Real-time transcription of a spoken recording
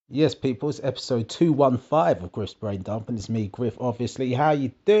Yes, people, it's episode 215 of Griff's Brain Dump, and it's me, Griff, obviously. How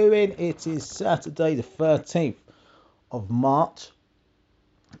you doing? It is Saturday, the 13th of March.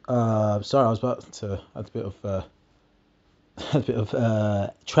 Sorry, I was about to had a bit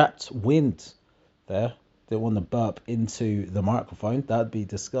of trapped wind there. Didn't want to burp into the microphone. That'd be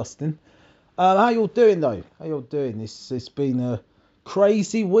disgusting. How you all doing though? How you all doing? It's been a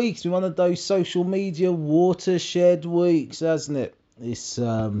crazy week. It's been one of those social media watershed weeks, hasn't it? It's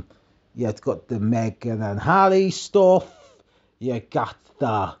got the Meghan and Harry stuff. You got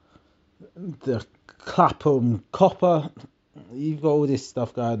the Clapham Copper. You've got all this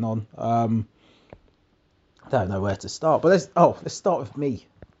stuff going on. I don't know where to start, but let's start with me.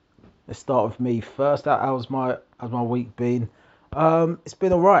 Let's start with me first. How's my week been? It's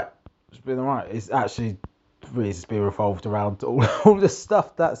been alright. It's been alright. It's actually really just been revolved around all the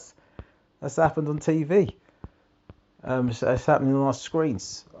stuff that's happened on TV. It's happening on our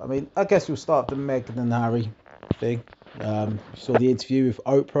screens. I mean, I guess we'll start the Meghan and Harry thing. Saw the interview with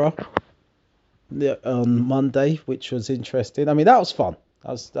Oprah on Monday, which was interesting. I mean, that was fun.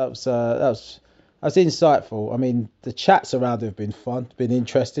 That was insightful. I mean, the chats around it have been fun, been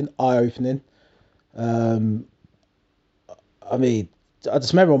interesting, eye-opening. Um, I mean, I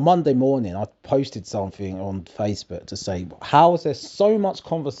just remember on Monday morning, I posted something on Facebook to say, how is there so much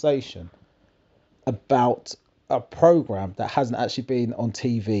conversation about a program that hasn't actually been on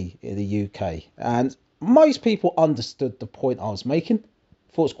TV in the UK? And most people understood the point I was making.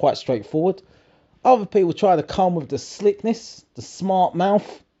 Thought it was quite straightforward. Other people try to come with the slickness, the smart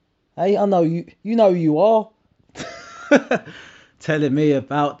mouth. Hey, I know you know who you are. Telling me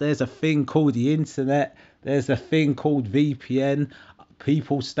about there's a thing called the internet, there's a thing called VPN.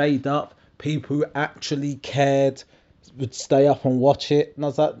 People stayed up, people who actually cared would stay up and watch it. And I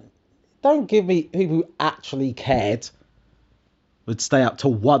was like, don't give me people who actually cared would stay up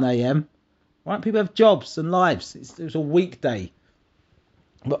till 1 a.m. Right? People have jobs and lives. It was a weekday.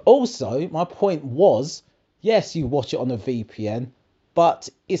 But also, my point was, yes, you watch it on a VPN, but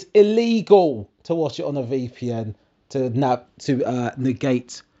it's illegal to watch it on a VPN to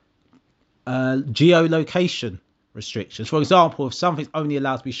negate geolocation restrictions. For example, if something's only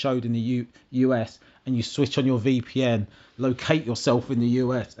allowed to be showed in the US and you switch on your VPN, locate yourself in the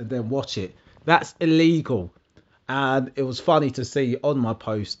US and then watch it, that's illegal. And it was funny to see on my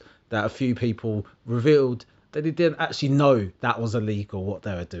post that a few people revealed that they didn't actually know that was illegal what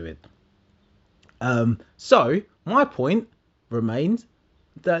they were doing. So my point remains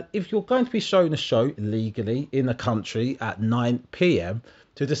that if you're going to be showing a show illegally in a country at 9 p.m.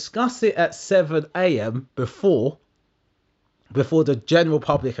 to discuss it at 7 a.m. before the general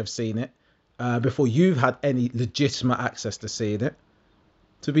public have seen it, before you've had any legitimate access to seeing it,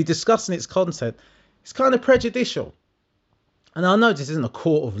 to be discussing its content, it's kind of prejudicial. And I know this isn't a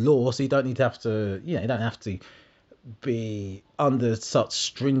court of law, so you don't have to be under such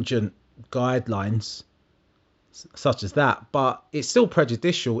stringent guidelines such as that, but it's still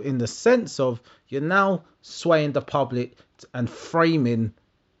prejudicial in the sense of you're now swaying the public and framing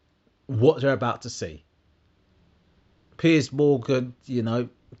what they're about to see. Piers Morgan,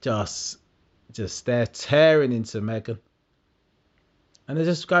 just they're tearing into Meghan, and they're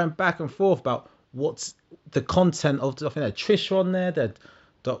just going back and forth about what's the content of. I think there's Trisha on there, there's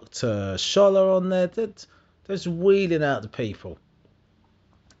Dr. Scholler on there, they're just wheeling out the people,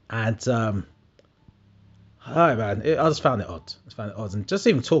 and hi man, I just found it odd. And just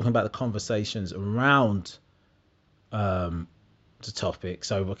even talking about the conversations around the topic.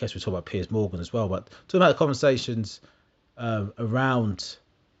 So I guess we're talking about Piers Morgan as well, but talking about the conversations around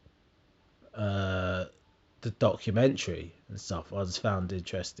the documentary and stuff, I just found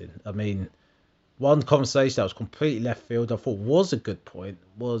interesting. I mean, one conversation that was completely left field, I thought was a good point,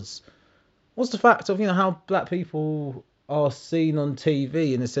 was the fact of how black people are seen on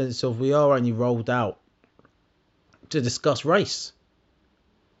TV, in the sense of we are only rolled out to discuss race,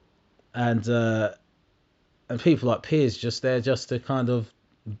 and people like Piers just there just to kind of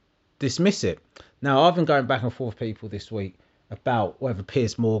dismiss it. Now, I've been going back and forth with people this week about whether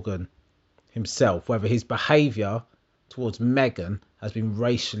Piers Morgan himself, whether his behaviour towards Meghan has been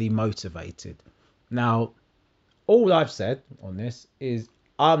racially motivated. Now, all I've said on this is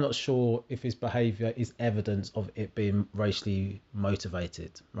I'm not sure if his behaviour is evidence of it being racially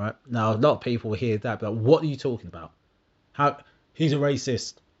motivated. Right now, a lot of people hear that, but what are you talking about? How he's a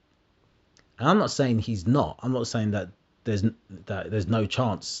racist? And I'm not saying he's not. I'm not saying that there's no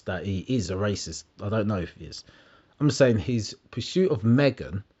chance that he is a racist. I don't know if he is. I'm saying his pursuit of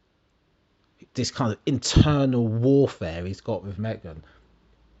Meghan, this kind of internal warfare he's got with Meghan,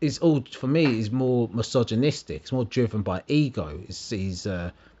 is all, for me, is more misogynistic. It's more driven by ego. He's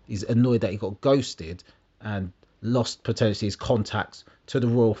He's annoyed that he got ghosted and lost potentially his contacts to the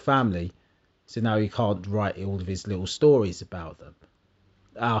royal family. So now he can't write all of his little stories about them.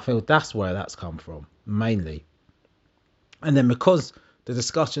 I feel that's where that's come from, mainly. And then because the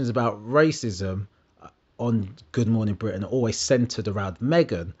discussions about racism on Good Morning Britain are always centred around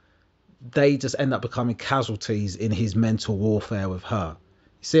Meghan, they just end up becoming casualties in his mental warfare with her.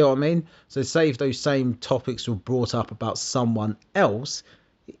 You see what I mean? So say if those same topics were brought up about someone else,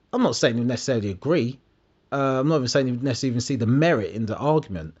 I'm not saying he'll necessarily agree. I'm not even saying he'll necessarily even see the merit in the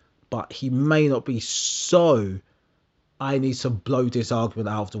argument, but he may not be so, I need to blow this argument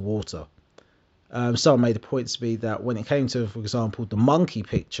out of the water. Someone made a point to me that when it came to, for example, the monkey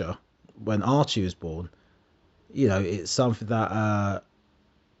picture when Archie was born, it's something that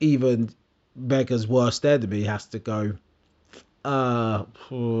even Meghan's worst enemy has to go, all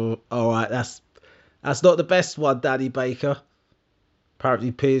right, that's not the best one, Danny Baker.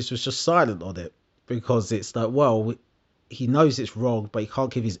 Apparently Piers was just silent on it because it's like, well, he knows it's wrong, but he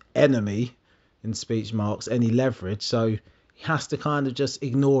can't give his enemy, in speech marks, any leverage, so he has to kind of just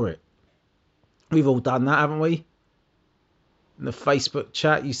ignore it. We've all done that, haven't we? In the Facebook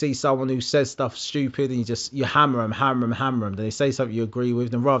chat, you see someone who says stuff stupid and you hammer them. Then they say something you agree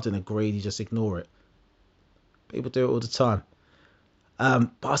with, and rather than agree, you just ignore it. People do it all the time. But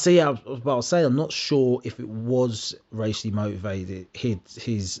I see, I'm not sure if it was racially motivated,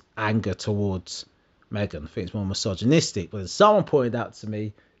 his anger towards Meghan. I think it's more misogynistic. But someone pointed out to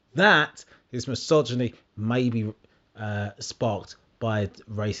me that his misogyny may be sparked by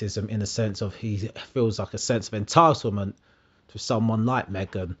racism, in the sense of he feels like a sense of entitlement to someone like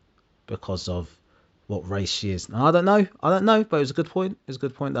Meghan because of what race she is. Now, I don't know, but it was a good point. It was a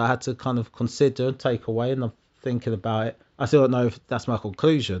good point that I had to kind of consider and take away, and I'm thinking about it. I still don't know if that's my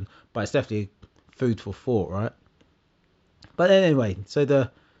conclusion, but it's definitely food for thought, right? But anyway, so the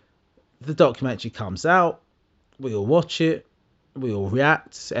documentary comes out, we all watch it, we all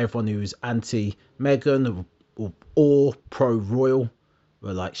react. Everyone who's anti-Meghan or pro-royal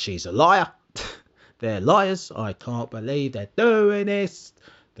were like, she's a liar. They're liars. I can't believe they're doing this.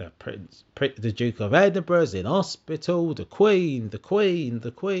 The Duke of Edinburgh's in hospital. The Queen.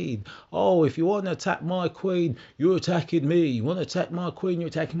 Oh, if you want to attack my Queen, you're attacking me. You want to attack my Queen, you're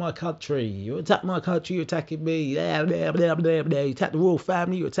attacking my country. You attack my country, you're attacking me. Blah, blah, blah, blah, blah. You attack the royal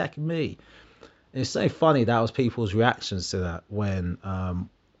family, you're attacking me. And it's so funny that was people's reactions to that when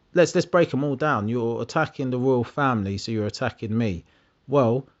let's break them all down. You're attacking the royal family, so you're attacking me.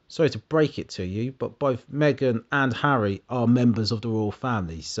 Well, sorry to break it to you, but both Meghan and Harry are members of the royal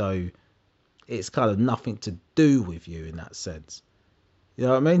family, so it's kind of nothing to do with you in that sense. You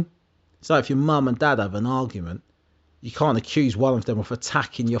know what I mean? It's like if your mum and dad have an argument, you can't accuse one of them of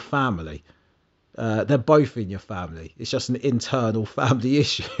attacking your family. They're both in your family. It's just an internal family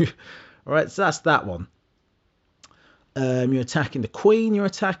issue. All right, so that's that one. You're attacking the Queen, you're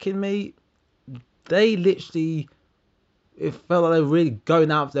attacking me. They literally... It felt like they were really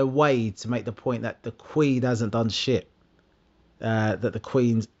going out of their way to make the point that the Queen hasn't done shit. That the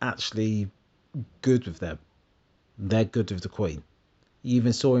Queen's actually good with them. They're good with the Queen. You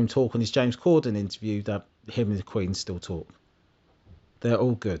even saw him talk on his James Corden interview that him and the Queen still talk. They're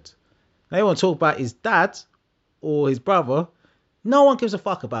all good. They want to talk about his dad or his brother. No one gives a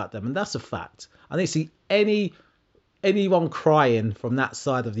fuck about them, and that's a fact. I didn't see anyone crying from that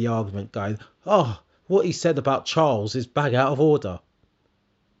side of the argument going, oh, what he said about Charles is bang out of order.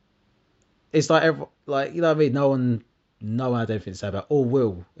 It's like, you know what I mean? No one had anything to say about, or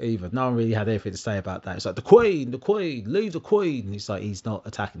Will either. No one really had anything to say about that. It's like, the Queen, leave the Queen. It's like, he's not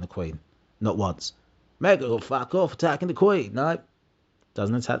attacking the Queen. Not once. Meghan will fuck off attacking the Queen. No,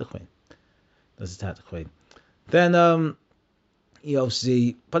 doesn't attack the Queen. Doesn't attack the Queen. Then, he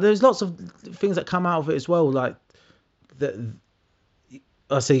obviously, but there's lots of things that come out of it as well. Like,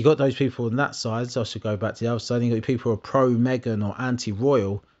 I say you got those people on that side, so I should go back to the other side. You got people who are pro-Meghan or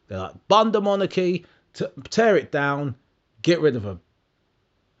anti-royal. They're like, bund the monarchy, tear it down, get rid of them.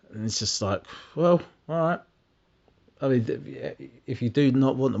 And it's just like, well, all right. I mean, if you do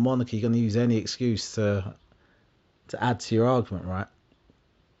not want the monarchy, you're going to use any excuse to add to your argument, right?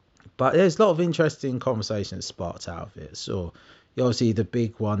 But there's a lot of interesting conversations sparked out of it. So obviously the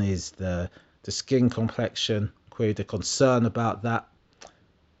big one is the skin complexion, query the concern about that.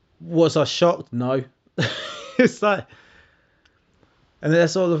 Was I shocked? No. It's like, and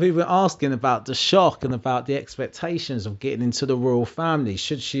that's all the people asking about the shock and about the expectations of getting into the royal family.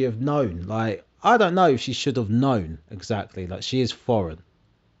 Should she have known? Like, I don't know if she should have known exactly. Like, she is foreign.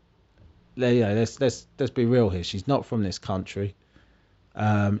 Let's be real here. She's not from this country,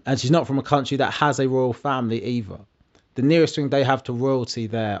 and she's not from a country that has a royal family either. The nearest thing they have to royalty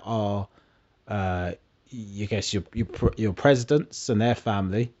there are, you guess your presidents and their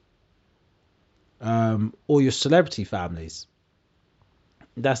family, or your celebrity families.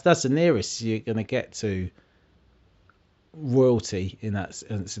 That's the nearest you're gonna get to royalty in that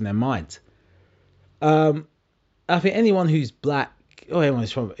sense in their mind. Um, I think anyone who's black or anyone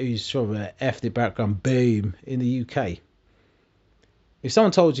who's from an ethnic background, boom, in the UK. If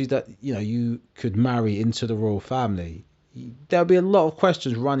someone told you that you could marry into the royal family, there'll be a lot of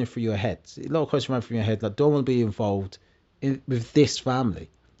questions running through your head. A lot of questions running through your head, like, do I want to be involved with this family?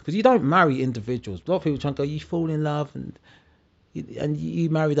 Because you don't marry individuals. A lot of people try and go, you fall in love and you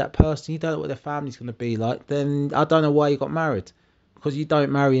marry that person. You don't know what their family's going to be like. Then I don't know why you got married. Because you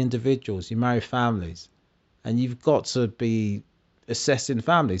don't marry individuals, you marry families, and you've got to be assessing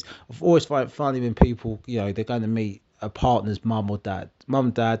families. I've always find it funny when people, they're going to meet a partner's mum and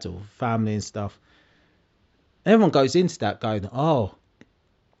dad, or family and stuff. Everyone goes into that going, oh,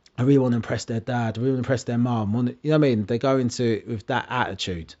 I really want to impress their dad, I really want to impress their mum. You know what I mean? They go into it with that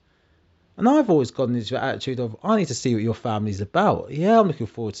attitude. And I've always gotten into the attitude of, I need to see what your family's about. Yeah, I'm looking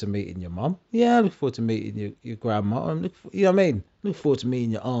forward to meeting your mum. Yeah, I'm looking forward to meeting your grandma. You know what I mean? Looking forward to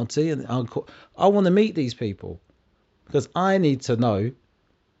meeting your auntie and uncle. I want to meet these people because I need to know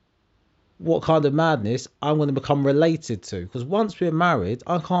what kind of madness I'm going to become related to. Because once we're married,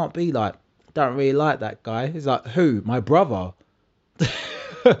 I can't be like, don't really like that guy. It's like, who? My brother. You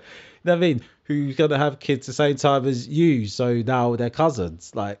know what I mean? Who's going to have kids the same time as you, so now they're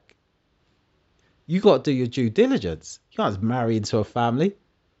cousins. Like, you got to do your due diligence. You can't just marry into a family.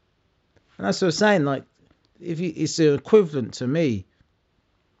 And that's what I'm saying. Like, it's the equivalent to me.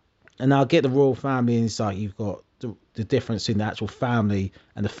 And I'll get the royal family, and it's like you've got the difference in the actual family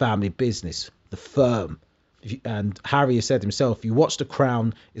and the family business, the firm. And Harry has said himself, if you watch The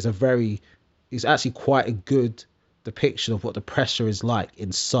Crown, it's actually quite a good depiction of what the pressure is like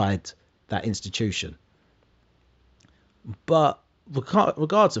inside that institution. But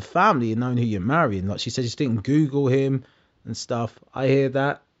regards to family and knowing who you're marrying, like she said, she didn't Google him and stuff. I hear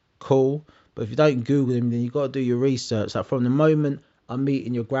that, cool. But if you don't Google him, then you got to do your research. Like, from the moment I'm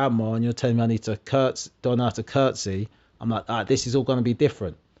meeting your grandma and you're telling me I need to don't know how to curtsy, I'm like, this is all going to be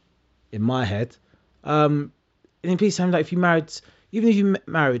different in my head. And in peace, I'm like, even if you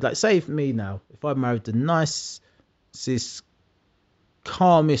married, like, say for me now, if I married the nicest,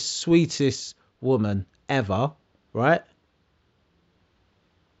 calmest, sweetest woman ever, right?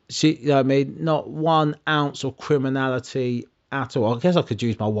 She, you know what I mean, not 1 ounce of criminality at all. I guess I could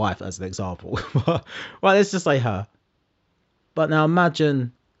use my wife as an example. Well, let's just say her. But now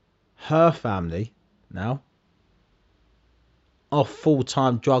imagine her family now are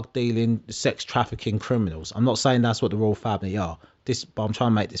full-time drug dealing, sex trafficking criminals. I'm not saying that's what the royal family are. But I'm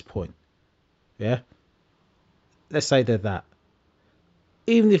trying to make this point. Yeah? Let's say they're that.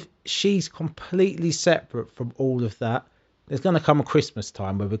 Even if she's completely separate from all of that, there's going to come a Christmas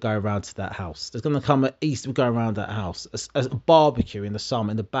time where we go around to that house. There's going to come an Easter, we go around that house. A barbecue in the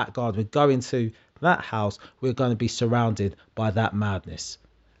summer in the back garden. We're going to that house. We're going to be surrounded by that madness.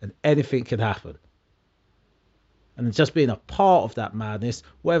 And anything can happen. And just being a part of that madness,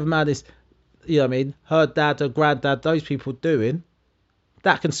 whatever madness, you know what I mean, her dad, her granddad, those people doing,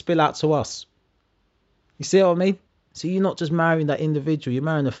 that can spill out to us. You see what I mean? So you're not just marrying that individual, you're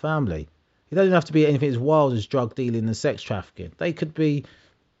marrying a family. It doesn't have to be anything as wild as drug dealing and sex trafficking. They could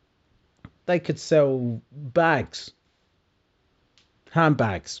sell bags,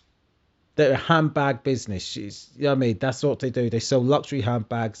 handbags. They're a handbag business. You know what I mean? That's what they do. They sell luxury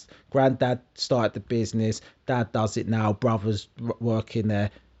handbags. Granddad started the business. Dad does it now. Brothers work in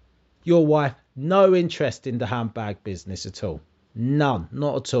there. Your wife, no interest in the handbag business at all. None.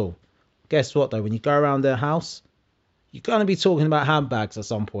 Not at all. Guess what, though? When you go around their house, you're going to be talking about handbags at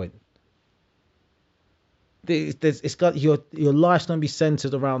some point. It's got your life's going to be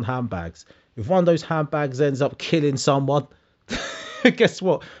centered around handbags. If one of those handbags ends up killing someone, guess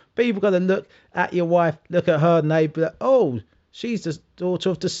what? People are going to look at your wife, look at her neighbour. Oh, she's the daughter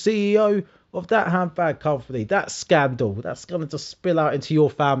of the CEO of that handbag company. That scandal. That's going to just spill out into your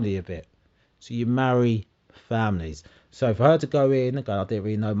family a bit. So you marry families. So for her to go in and go, I didn't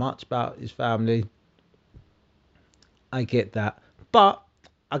really know much about his family. I get that. But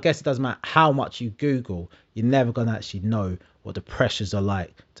I guess it doesn't matter how much you Google. You're never going to actually know what the pressures are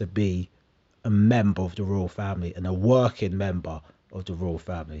like to be a member of the royal family and a working member of the royal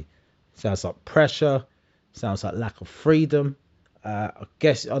family. Sounds like pressure. Sounds like lack of freedom. I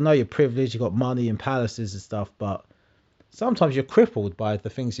guess I know you're privileged. You've got money and palaces and stuff, but sometimes you're crippled by the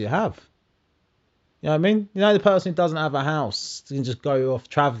things you have. You know what I mean? You know, the person who doesn't have a house can just go off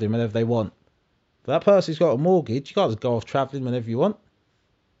traveling whenever they want. For that person who's got a mortgage, you can't just go off travelling whenever you want.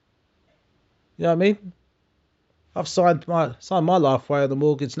 You know what I mean? I've signed my life away on the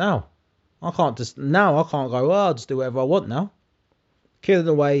mortgage now. I can't go, well, I'll just do whatever I want now. Killing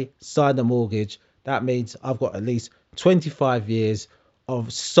away, sign the mortgage. That means I've got at least 25 years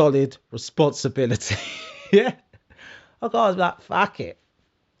of solid responsibility. Yeah. I can't be like, fuck it.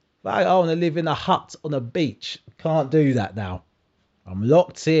 I want to live in a hut on a beach. Can't do that now. I'm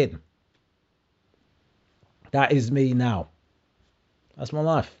locked in. That is me now. That's my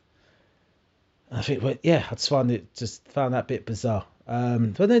life. I think, well, yeah, I just found that bit bizarre.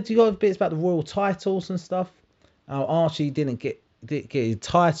 But then you got bits about the royal titles and stuff. Archie didn't get his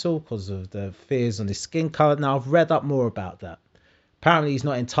title because of the fears on his skin colour. Now I've read up more about that. Apparently he's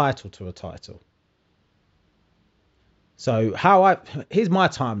not entitled to a title. So here's my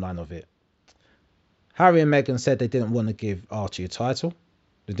timeline of it. Harry and Meghan said they didn't want to give Archie a title.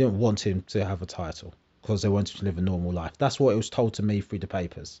 They didn't want him to have a title because they wanted to live a normal life. That's what it was told to me through the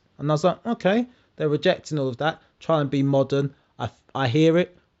papers. And I was like, okay, they're rejecting all of that, trying to be modern. I hear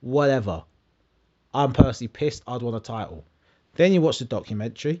it, whatever. I'm personally pissed. I'd want a title. Then you watch the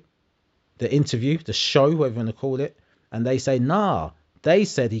documentary, the interview, the show, whatever you want to call it, and they say, nah, they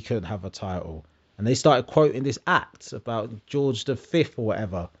said he couldn't have a title. And they started quoting this act about George V or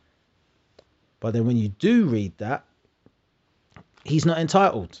whatever. But then when you do read that, he's not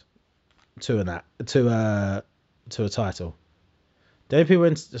entitled to a title. The only people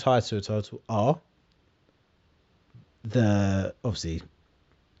entitled to a title are the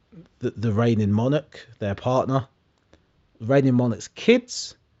reigning monarch, their partner, the reigning monarch's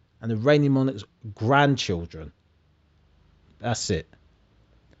kids, and the reigning monarch's grandchildren. That's it.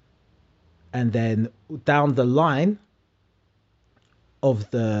 And then down the line of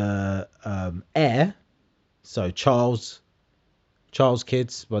the heir, so Charles'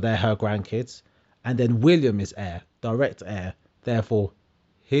 kids, well, they're her grandkids, and then William is heir, direct heir. Therefore,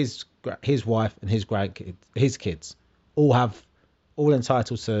 his wife and his grandkids, his kids, all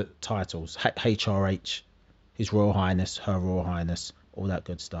entitled to titles. HRH, His Royal Highness, Her Royal Highness, all that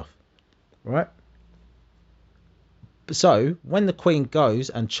good stuff, right? So when the Queen goes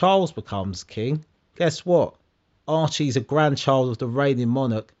and Charles becomes king, guess what? Archie's a grandchild of the reigning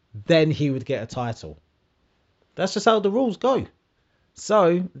monarch. Then he would get a title. That's just how the rules go.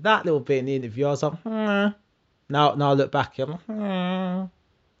 So that little bit in the interview, I was like, Now I look back, I'm like,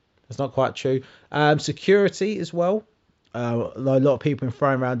 That's not quite true. Security as well. A lot of people have been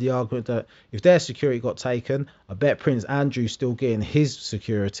throwing around the argument that if their security got taken, I bet Prince Andrew's still getting his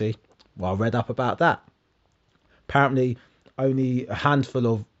security. Well, I read up about that. Apparently, only a handful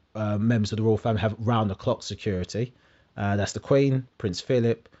of members of the royal family have round-the-clock security. That's the Queen, Prince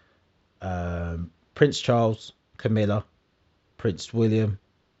Philip, Prince Charles, Camilla, Prince William,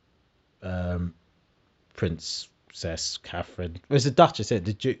 Princess Catherine. There's the Duchess, the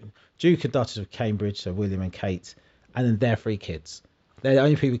Duke and Duchess of Cambridge, so William and Kate, and then their 3 kids. They're the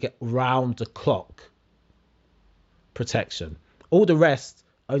only people who get round-the-clock protection. All the rest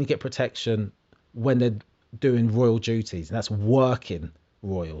only get protection when they're doing royal duties, and that's working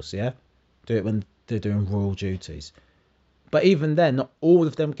royals, yeah? Do it when they're doing royal duties. But even then, not all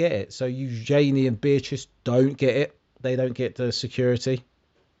of them get it. So Eugenie and Beatrice don't get it. They don't get the security.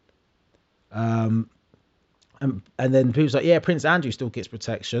 And then people's like, yeah, Prince Andrew still gets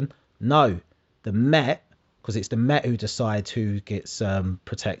protection. No, the Met, because it's the Met who decides who gets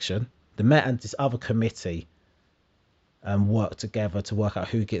protection. The Met and this other committee work together to work out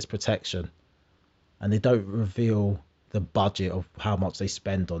who gets protection. And they don't reveal the budget of how much they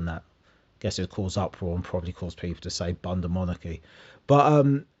spend on that. Guess it would cause uproar and probably cause people to say bun the monarchy. But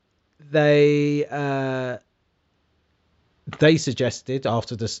they suggested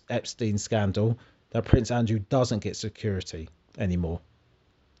after this Epstein scandal that Prince Andrew doesn't get security anymore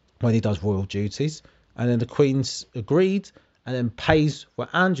when he does royal duties. And then the Queen's agreed and then pays for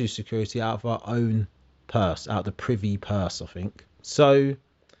Andrew's security out of her own purse, out of the privy purse, I think. So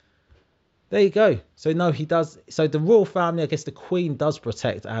there you go. So no, he does. So the royal family, I guess the Queen does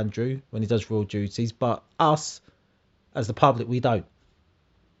protect Andrew when he does royal duties, but us, as the public, we don't.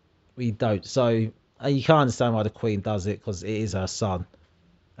 We don't. So you can't understand why the Queen does it, because it is her son.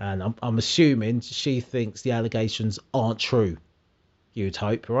 And I'm assuming she thinks the allegations aren't true. You'd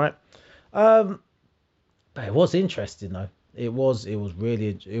hope, right? But it was interesting, though. It was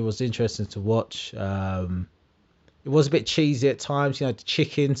interesting to watch. It was a bit cheesy at times, the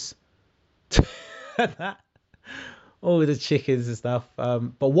chickens. All the chickens and stuff.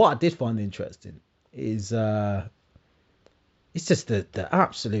 But what I did find interesting is it's just the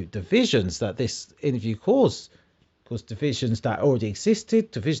absolute divisions that this interview caused Because divisions that already existed,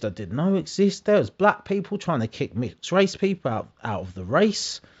 divisions that didn't know exist. There was black people trying to kick mixed race people out of the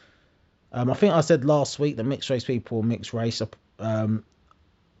race. I think I said last week that mixed race people, mixed race. I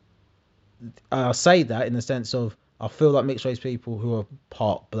say that in the sense of I feel like mixed race people who are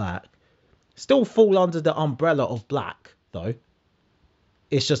part black still fall under the umbrella of black, though.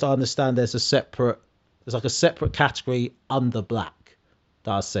 It's just I understand there's like a separate category under black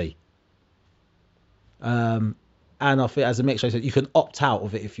that I see. And I think as a mixed race, you can opt out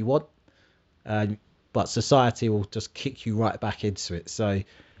of it if you want, but society will just kick you right back into it. So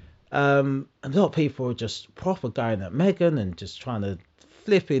a lot of people are just proper going at Meghan and just trying to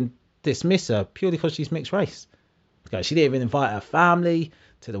flipping dismiss her purely because she's mixed race. Okay, she didn't even invite her family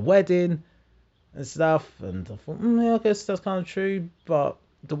to the wedding and stuff. And I thought, yeah, I guess that's kind of true. But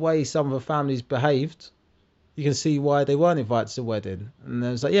the way some of the families behaved, you can see why they weren't invited to the wedding. And they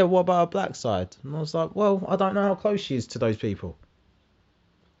was like, yeah, what about her black side? And I was like, well, I don't know how close she is to those people.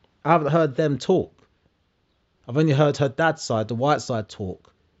 I haven't heard them talk. I've only heard her dad's side, the white side,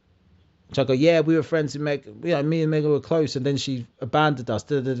 talk. Which I go, yeah, we were friends with Meg. Yeah, me and Meghan were close, and then she abandoned us.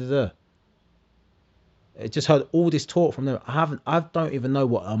 I just heard all this talk from them. I don't even know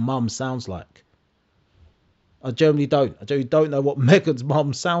what her mum sounds like. I generally don't. I generally don't know what Meghan's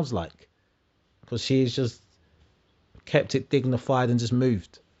mum sounds like, because she's just kept it dignified and just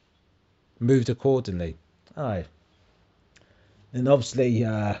moved accordingly. All right. And obviously,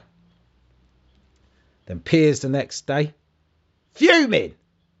 then Piers the next day, fuming.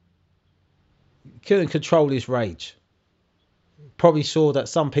 Couldn't control his rage. Probably saw that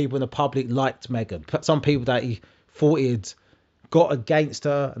some people in the public liked Meghan. Some people that he thought he'd got against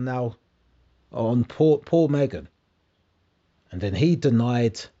her and now on poor Meghan. And then he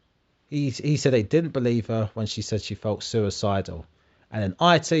denied. He said they didn't believe her when she said she felt suicidal. And then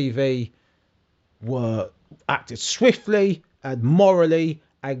ITV acted swiftly and morally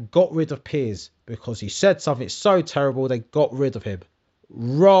and got rid of Piers because he said something so terrible they got rid of him.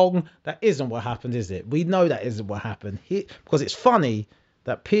 Wrong. That isn't what happened, is it? We know that isn't what happened. Because it's funny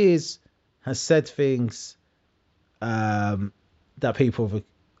that Piers has said things that people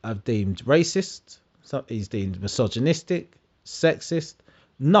have deemed racist. So he's deemed misogynistic, sexist.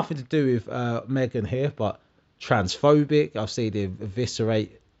 Nothing to do with Meghan here, but transphobic. I've seen him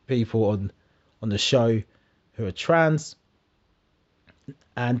eviscerate people on the show who are trans.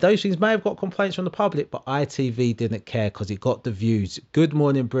 And those things may have got complaints from the public, but ITV didn't care because it got the views. Good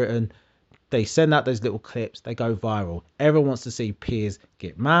Morning Britain, they send out those little clips, they go viral. Everyone wants to see Piers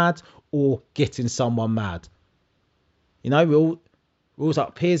get mad or getting someone mad. You know, we're all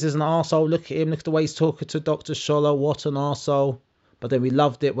like, Piers is an arsehole, look at him, look at the way he's talking to Dr. Scholler, what an arsehole. But then we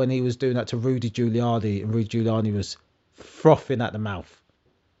loved it when he was doing that to Rudy Giuliani, and Rudy Giuliani was frothing at the mouth.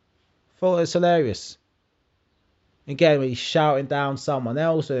 Thought it was hilarious. Again, when he's shouting down someone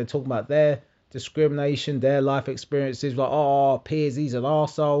else, and they're talking about their discrimination, their life experiences, like, oh, Piers, he's an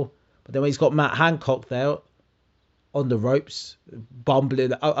arsehole. But then when he's got Matt Hancock there on the ropes,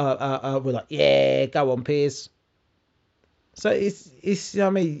 bumbling, we're like, yeah, go on, Piers. So it's I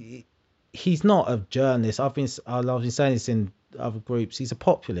mean, he's not a journalist. I've been saying this in other groups. He's a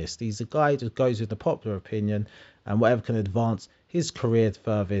populist. He's a guy who just goes with the popular opinion, and whatever can advance his career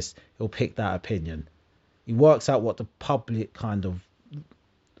furthest, he'll pick that opinion. He works out what the public kind of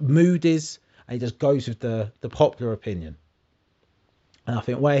mood is, and he just goes with the popular opinion. And I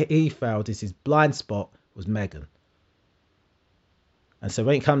think where he failed is his blind spot was Meghan. And so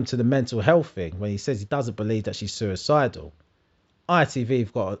when it comes to the mental health thing, when he says he doesn't believe that she's suicidal,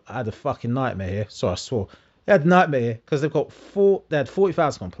 ITV had a fucking nightmare here. Sorry, I swore. They had a nightmare here because they had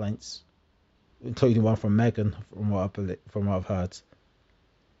 40,000 complaints, including one from Meghan, from what I've heard.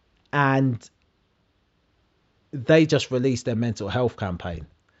 And they just released their mental health campaign.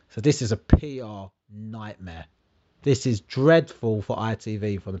 So this is a PR nightmare. This is dreadful for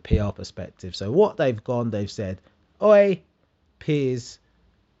ITV from a PR perspective. So what they've said, oi, Piers,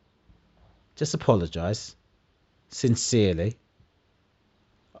 just apologise sincerely.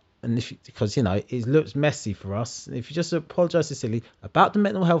 And because, you know, it looks messy for us. If you just apologise sincerely about the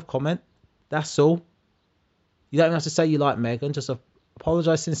mental health comment, that's all. You don't have to say you like Meghan, just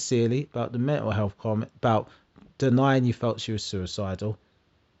apologise sincerely about the mental health comment, about denying you felt she was suicidal,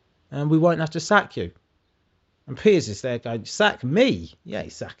 and we won't have to sack you. And Piers is there going, sack me? Yeah,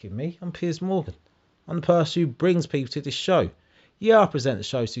 he's sacking me. I'm Piers Morgan. I'm the person who brings people to this show. Yeah, I present the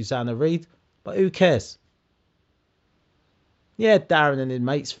show, Susanna Reid, but who cares? Yeah, Darren and his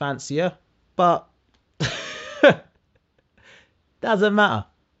mates fancy her, but doesn't matter.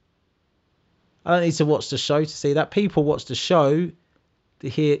 I don't need to watch the show to see that. People watch the show to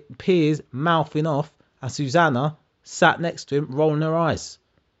hear Piers mouthing off and Susanna sat next to him, rolling her eyes.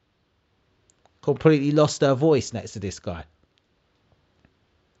 Completely lost her voice next to this guy.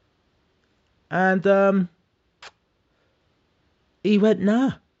 And he went,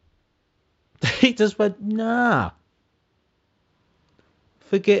 nah. He just went, nah.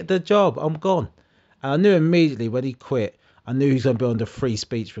 Forget the job. I'm gone. And I knew immediately when he quit, I knew he was going to be on the free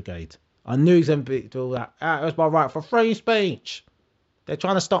speech brigade. I knew he was going to be do all that. It was my right for free speech. They're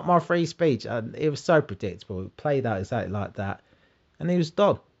trying to stop my free speech. And it was so predictable. It played out exactly like that. And he was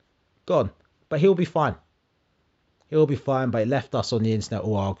done. Gone. But he'll be fine. He'll be fine. But he left us on the internet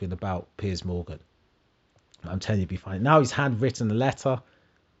all arguing about Piers Morgan. I'm telling you, he'll be fine. Now he's handwritten a letter,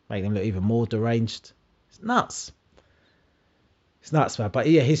 making him look even more deranged. It's nuts. It's nuts, man. But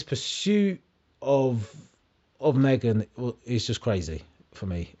yeah, his pursuit of Meghan is just crazy for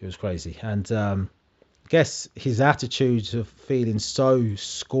me. It was crazy. And I guess his attitude of feeling so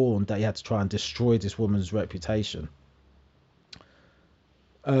scorned that he had to try and destroy this woman's reputation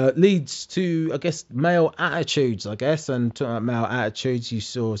leads to, I guess, male attitudes, I guess. And talking about male attitudes, you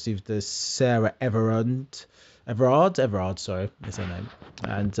saw the Sarah Everard, sorry, is her name.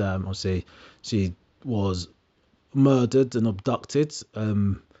 And obviously she was murdered and abducted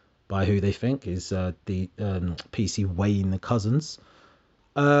by who they think is the PC Wayne Couzens.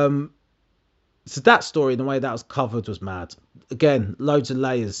 So that story, the way that was covered, was mad. Again, loads of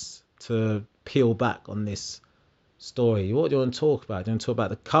layers to peel back on this story. What do you want to talk about? Do you want to talk about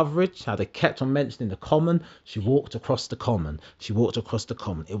the coverage, how they kept on mentioning the common? She walked across the common. She walked across the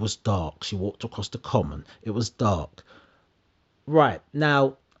common. It was dark. She walked across the common. It was dark. Right.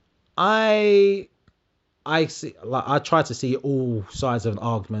 Now, I see, like, I try to see all sides of an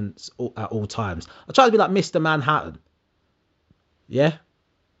argument at all times. I try to be like Mr. Manhattan. Yeah?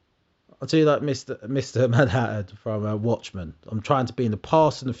 I'll tell you like Mr. Manhattan from Watchmen. I'm trying to be in the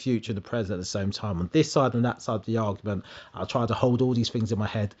past and the future and the present at the same time. On this side and that side of the argument, I'll try to hold all these things in my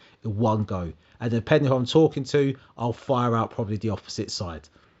head in one go. And depending on who I'm talking to, I'll fire out probably the opposite side.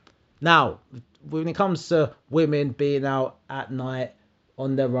 Now, when it comes to women being out at night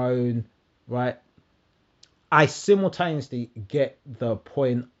on their own, right? I simultaneously get the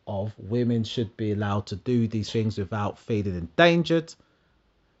point of women should be allowed to do these things without feeling endangered.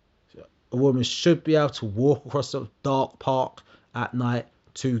 A woman should be able to walk across a dark park at night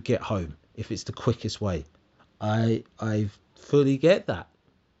to get home if it's the quickest way. I fully get that.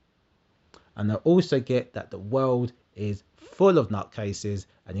 And I also get that the world is full of nutcases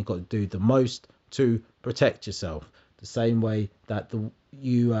and you've got to do the most to protect yourself. The same way that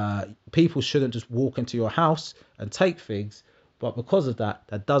people shouldn't just walk into your house and take things, but because of that,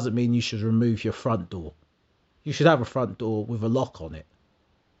 that doesn't mean you should remove your front door. You should have a front door with a lock on it.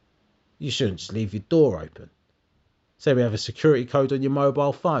 You shouldn't just leave your door open. Say we have a security code on your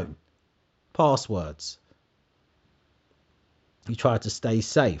mobile phone. Passwords. You try to stay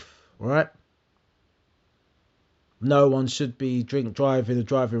safe, right? No one should be driving or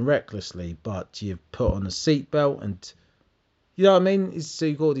driving recklessly, but you've put on a seatbelt and you know what I mean? So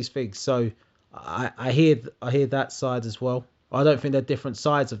you've got all these things. So I hear that side as well. I don't think they're different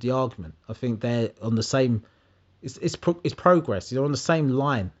sides of the argument. I think they're on the same. It's progress. You're on the same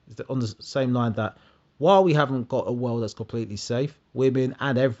line. On the same line that while we haven't got a world that's completely safe, women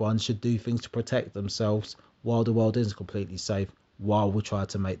and everyone should do things to protect themselves while the world isn't completely safe, while we try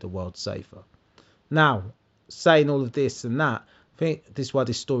to make the world safer. Now, saying all of this and that, I think this is why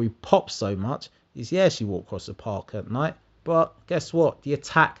this story pops so much, is yeah, she walked across the park at night, but guess what? The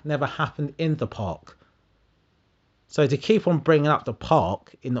attack never happened in the park. So to keep on bringing up the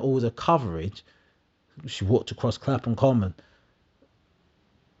park in all the coverage, she walked across Clapham Common,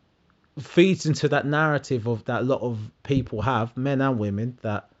 feeds into that narrative of that a lot of people have, men and women,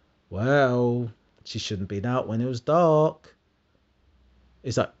 that, well, she shouldn't have been out when it was dark.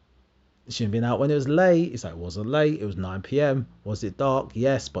 It's like, she shouldn't have been out when it was late. It's like, it wasn't late, it was 9 p.m. Was it dark?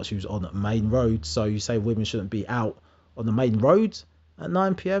 Yes, but she was on a main road. So you say women shouldn't be out on the main road at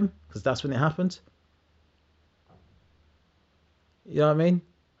 9 p.m. because that's when it happened. You know what I mean?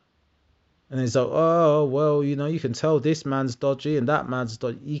 And it's like, oh, well, you know, you can tell this man's dodgy and that man's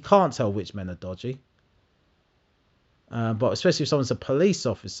dodgy. You can't tell which men are dodgy. But especially if someone's a police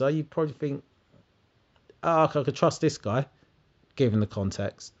officer, you probably think, oh, I could trust this guy, given the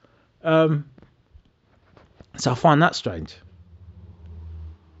context. So I find that strange.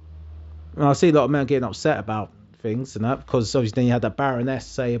 And I see a lot of men getting upset about things and that, because obviously then you had that Baroness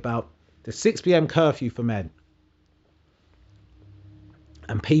say about the 6 p.m. curfew for men.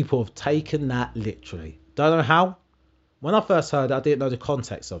 And people have taken that literally. Don't know how. When I first heard it, I didn't know the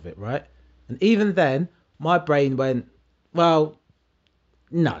context of it, right? And even then, my brain went, well,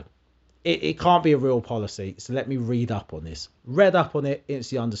 no. it can't be a real policy. So let me read up on this. Read up on it,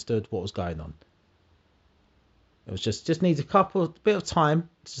 instantly understood what was going on. It was just needs a bit of time,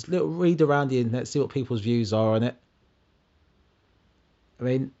 just a little read around the internet, see what people's views are on it. I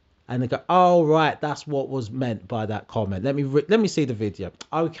mean, and they go, oh right, that's what was meant by that comment. Let me see the video.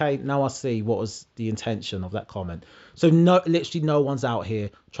 Okay, now I see what was the intention of that comment. So literally no one's out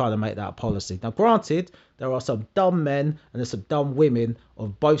here trying to make that a policy. Now, granted, there are some dumb men and there's some dumb women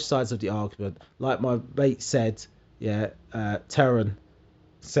on both sides of the argument. Like my mate said, Terran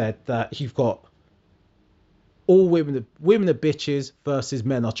said that you've got all women are bitches versus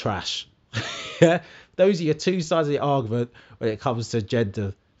men are trash. Yeah, those are your two sides of the argument when it comes to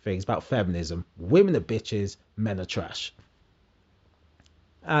gender things about feminism. Women are bitches, men are trash.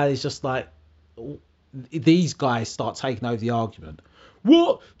 And it's just like these guys start taking over the argument.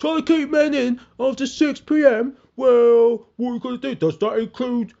 What? Trying to keep men in after 6 p.m? Well, what are you going to do? Does that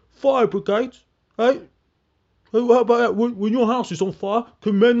include fire brigades? Hey? How about that? When your house is on fire,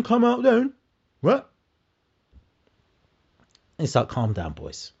 can men come out then? What? It's like, calm down,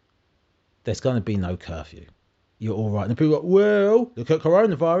 boys. There's going to be no curfew. You're all right. And people are like, well, look at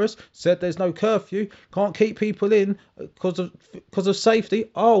coronavirus. Said there's no curfew. Can't keep people in because of safety.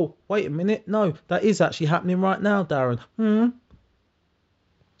 Oh, wait a minute. No, that is actually happening right now, Darren.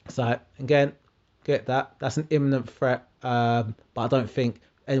 So, again, get that. That's an imminent threat. But I don't think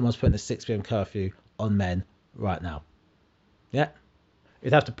anyone's putting a 6 p.m. curfew on men right now. Yeah.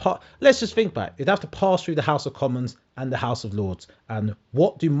 It'd have to let's just think back. It'd have to pass through the House of Commons and the House of Lords. And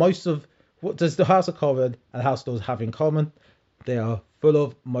what does the House of Commons and the House of Lords have in common? They are full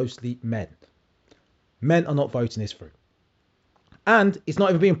of mostly men. Men are not voting this through. And it's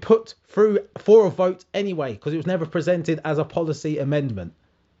not even being put through for a vote anyway, because it was never presented as a policy amendment.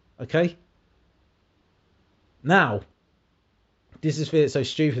 Okay? Now, this is what's so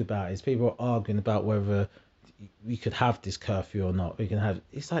stupid about is people are arguing about whether we could have this curfew or not.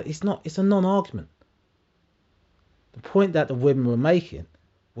 It's a non-argument. The point that the women were making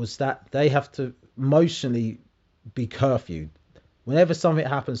was that they have to emotionally be curfewed. Whenever something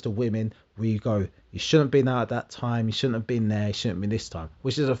happens to women, we go, you shouldn't have been out at that time, you shouldn't have been there, you shouldn't have been this time,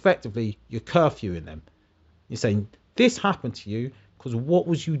 which is effectively you're curfewing them. You're saying this happened to you because what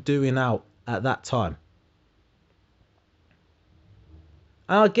was you doing out at that time?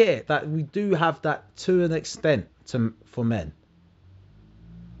 And I get it that we do have that to an extent for men.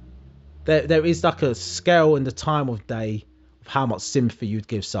 There is like a scale in the time of day of how much sympathy you'd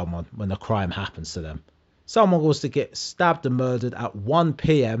give someone when a crime happens to them. Someone was to get stabbed and murdered at 1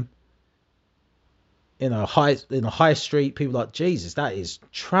 p.m. in a high street. People are like, Jesus, that is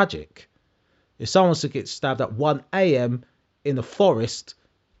tragic. If someone was to get stabbed at 1 a.m. in the forest,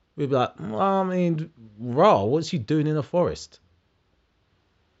 we'd be like, well, I mean, what's he doing in the forest?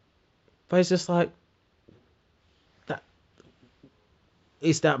 But it's just like that.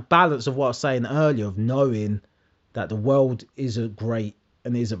 It's that balance of what I was saying earlier of knowing that the world isn't great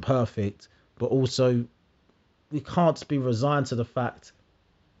and isn't perfect, but also we can't just be resigned to the fact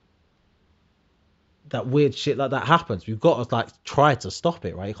that weird shit like that happens. We've got to try to stop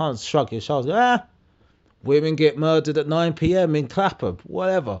it, right? You can't shrug your shoulders. Women get murdered at 9 p.m. in Clapham,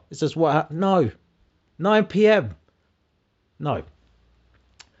 whatever. It's just what happened. No, 9 p.m. No.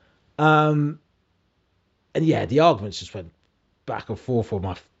 And yeah, the arguments just went back and forth on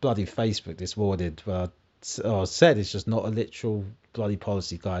my bloody Facebook this morning. I said it's just not a literal bloody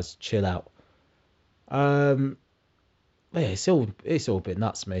policy, guys. Chill out. Yeah, it's all a bit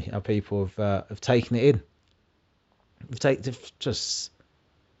nuts, me. How people have taken it in. It's like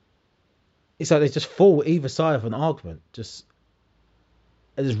they just fall either side of an argument, just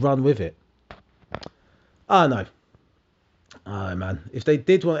run with it. I don't know. Oh man, if they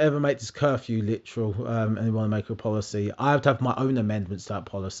did want to ever make this curfew literal, and they want to make a policy, I have to have my own amendments to that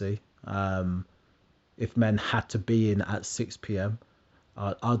policy. If men had to be in at 6 p.m,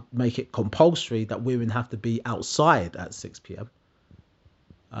 I'd make it compulsory that women have to be outside at 6 p.m.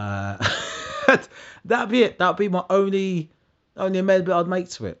 That'd be it. That'd be my only amendment I'd make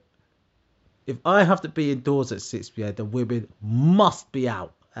to it. If I have to be indoors at 6 p.m, then women must be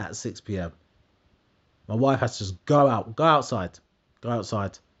out at 6 p.m. My wife has to just go outside.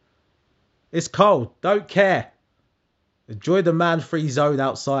 It's cold. Don't care. Enjoy the man-free zone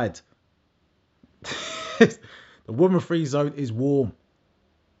outside. The woman-free zone is warm.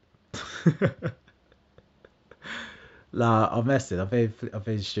 Nah, I'm messing. I've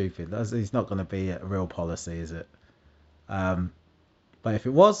been stupid. It's not going to be a real policy, is it? But if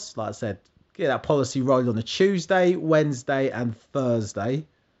it was, like I said, get that policy rolling on a Tuesday, Wednesday, and Thursday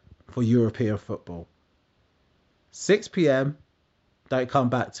for European football. 6 p.m. Don't come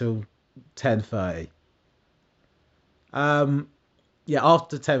back till 10:30. Yeah,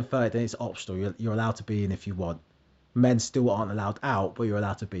 after 10:30, then it's optional. You're allowed to be in if you want. Men still aren't allowed out, but you're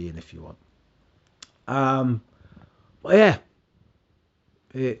allowed to be in if you want. But yeah,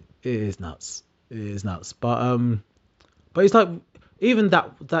 it is nuts. It is nuts. But it's like even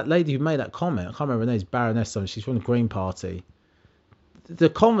that lady who made that comment. I can't remember her name. It's Baroness something. She's from the Green Party. The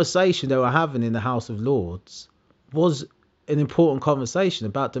conversation they were having in the House of Lords was an important conversation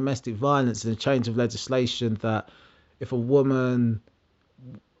about domestic violence and a change of legislation that if a woman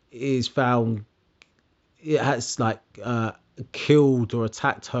is found it has killed or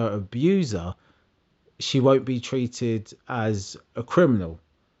attacked her abuser, she won't be treated as a criminal.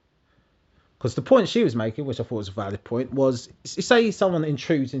 Because the point she was making, which I thought was a valid point, was say someone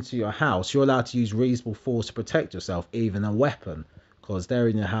intrudes into your house, you're allowed to use reasonable force to protect yourself, even a weapon, because they're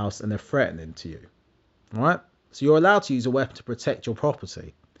in your house and they're threatening to you. All right? So you're allowed to use a weapon to protect your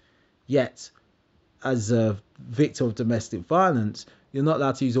property. Yet, as a victim of domestic violence, you're not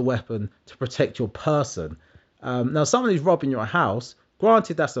allowed to use a weapon to protect your person. Now, someone who's robbing your house,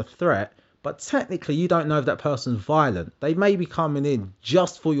 granted that's a threat, but technically you don't know if that person's violent. They may be coming in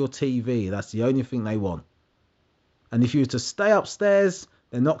just for your TV. That's the only thing they want. And if you were to stay upstairs,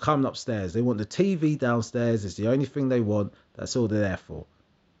 they're not coming upstairs. They want the TV downstairs. It's the only thing they want. That's all they're there for.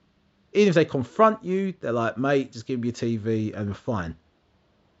 Even if they confront you, they're like, mate, just give me your TV and we're fine.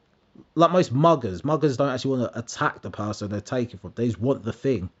 Like most muggers don't actually want to attack the person they're taking from. They just want the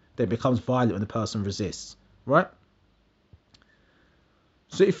thing. Then it becomes violent when the person resists. Right?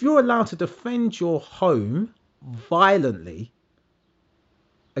 So if you're allowed to defend your home violently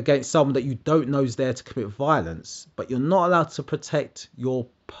against someone that you don't know is there to commit violence, but you're not allowed to protect your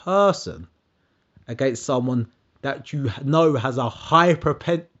person against someone that you know has a high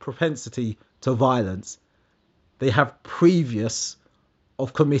propensity to violence, they have previous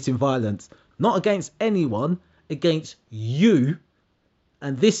of committing violence, not against anyone, against you.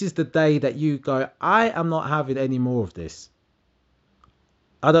 And this is the day that you go, I am not having any more of this.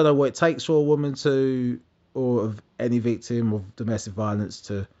 I don't know what it takes for a woman or of any victim of domestic violence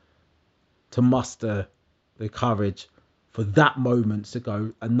to muster the courage for that moment to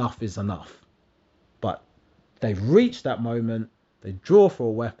go, enough is enough. But they've reached that moment, they draw for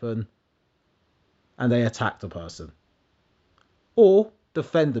a weapon, and they attack the person. Or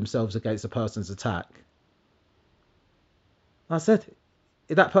defend themselves against the person's attack. Like I said,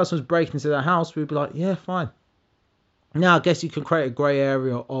 if that person was breaking into their house, we'd be like, yeah, fine. Now, I guess you can create a grey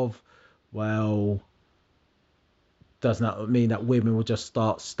area of, well, doesn't that mean that women will just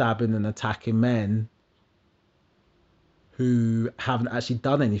start stabbing and attacking men who haven't actually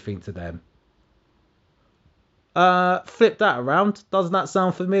done anything to them? Flip that around. Doesn't that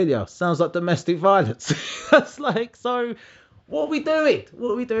sound familiar? Sounds like domestic violence. That's like, so what are we doing?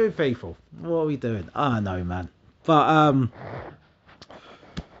 What are we doing, people? What are we doing? I know, man. But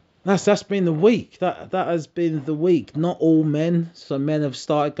that's been the week. That has been the week. Not all men. So men have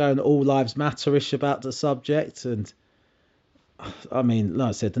started going all lives matter-ish about the subject. And I mean, like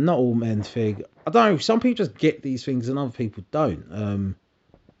I said, the not all men thing. I don't know. Some people just get these things and other people don't.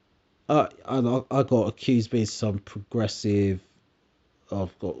 I got accused of being some progressive.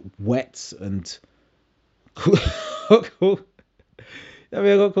 I've got wet and I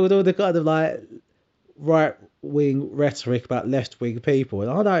got called all the kind of like right wing rhetoric about left wing people,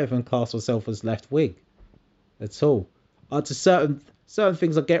 and I don't even class myself as left wing at all. I just certain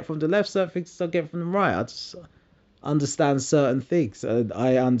things I get from the left, certain things I get from the right. I just understand certain things, and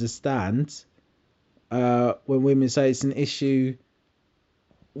I understand when women say it's an issue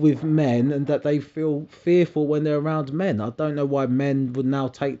with men and that they feel fearful when they're around men. I don't know why men would now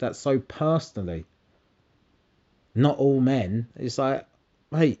take that so personally. Not all men. It's like,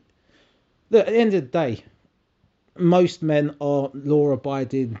 mate, look, at the end of the day, most men are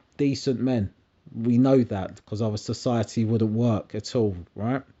law-abiding, decent men. We know that because our society wouldn't work at all,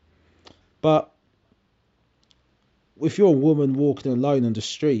 right? But if you're a woman walking alone on the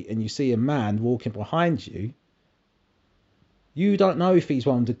street and you see a man walking behind you, you don't know if he's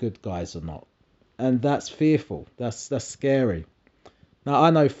one of the good guys or not. And that's fearful. That's scary. Now, I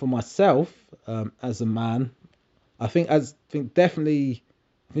know for myself, as a man, I think definitely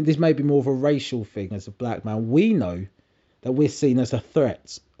this may be more of a racial thing as a black man. We know that we're seen as a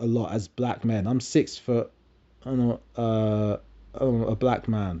threat a lot as black men. I'm 6 foot, I'm a black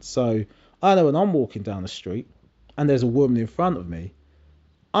man. So I know when I'm walking down the street and there's a woman in front of me,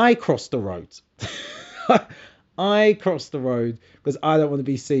 I cross the road. I cross the road because I don't want to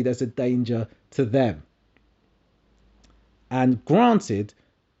be seen as a danger to them. And granted,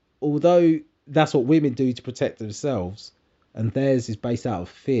 although that's what women do to protect themselves, and theirs is based out of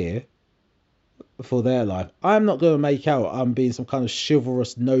fear, for their life. I'm not going to make out I'm being some kind of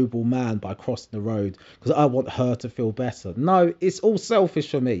chivalrous, noble man by crossing the road because I want her to feel better. No, it's all selfish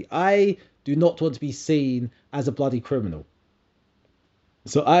for me. I do not want to be seen as a bloody criminal.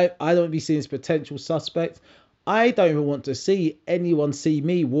 So I don't want to be seen as a potential suspect. I don't even want to see anyone see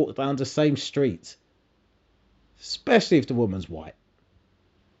me walk down the same street, especially if the woman's white.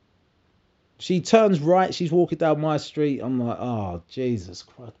 She turns right, she's walking down my street. I'm like, oh, Jesus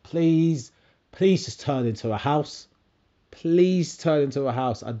Christ. Please just turn into a house. Please turn into a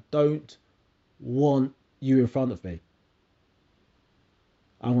house. I don't want you in front of me.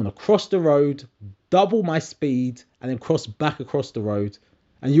 I want to cross the road, double my speed, and then cross back across the road.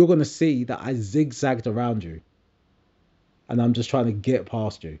 And you're going to see that I zigzagged around you. And I'm just trying to get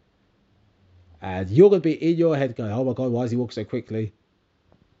past you. And you're going to be in your head going, oh my God, why is he walking so quickly?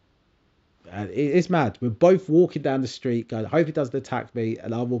 And it's mad. We're both walking down the street going, hope he doesn't attack me.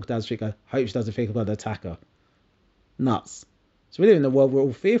 And I'm walking down the street going, hope she doesn't think I'm going to attack her. Nuts. So we live in a world where we're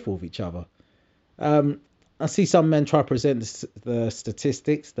all fearful of each other. I see some men try to present the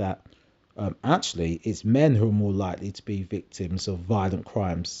statistics that actually it's men who are more likely to be victims of violent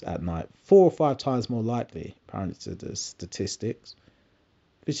crimes at night. 4 or 5 times more likely, apparently, to the statistics.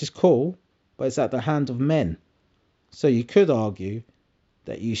 Which is cool, but it's at the hand of men. So you could argue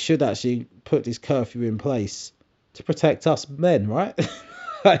that you should actually put this curfew in place to protect us men, right?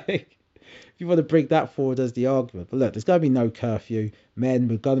 Like, if you want to bring that forward as the argument. But look, there's going to be no curfew. Men,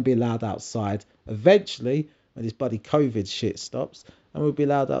 we're going to be allowed outside. Eventually, when this bloody COVID shit stops, and we'll be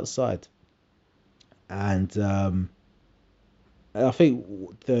allowed outside. And I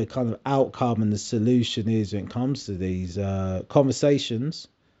think the kind of outcome and the solution is, when it comes to these conversations,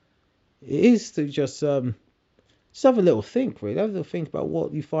 it is to just have a little think, really. Have a little think about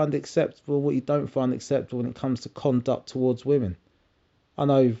what you find acceptable, what you don't find acceptable when it comes to conduct towards women. I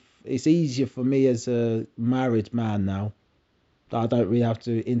know it's easier for me as a married man now that I don't really have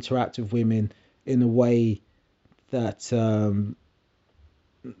to interact with women in a way that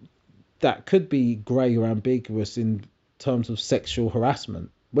that could be grey or ambiguous in terms of sexual harassment.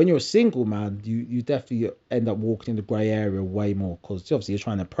 When you're a single man, you definitely end up walking in the grey area way more, because obviously you're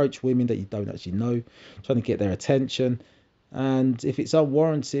trying to approach women that you don't actually know, trying to get their attention, and if it's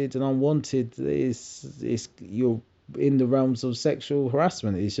unwarranted and unwanted, you're in the realms of sexual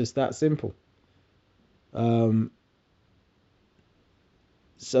harassment. It's just that simple. So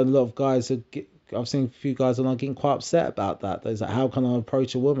a lot of guys I've seen a few guys online getting quite upset about that. There's like, how can I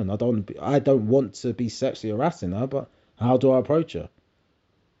approach a woman? I don't want to be sexually harassing her, but how do I approach her?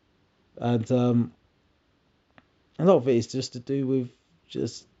 And a lot of it is just to do with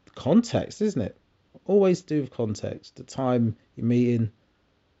just context, isn't it? Always to do with context. The time you're meeting,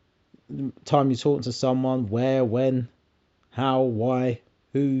 the time you're talking to someone, where, when, how, why,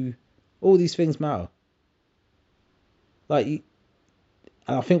 who, all these things matter. And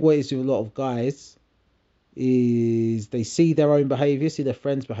I think what it is with a lot of guys is they see their own behaviour, see their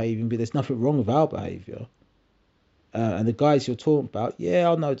friends behaving, but there's nothing wrong with our behaviour. And the guys you're talking about, yeah,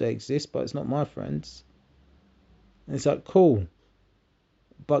 I know they exist, but it's not my friends. And it's like, cool.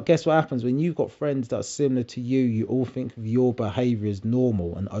 But guess what happens when you've got friends that are similar to you? You all think of your behaviour as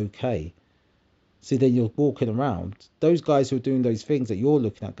normal and okay. So then you're walking around. Those guys who are doing those things that you're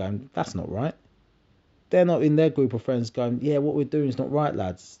looking at going, that's not right. They're not in their group of friends going, yeah, what we're doing is not right,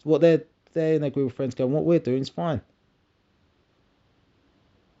 lads. They're in their group of friends going, what we're doing is fine.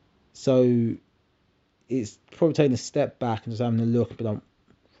 So it's probably taking a step back and just having a look and be like,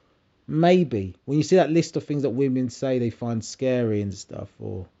 maybe when you see that list of things that women say they find scary and stuff,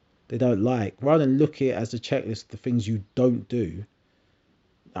 or they don't like, rather than look at it as a checklist of the things you don't do,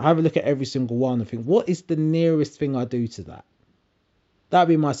 have a look at every single one and think, what is the nearest thing I do to that? That'd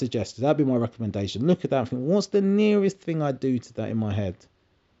be my suggestion. That'd be my recommendation. Look at that and think, what's the nearest thing I do to that in my head?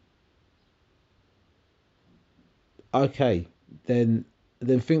 Okay, then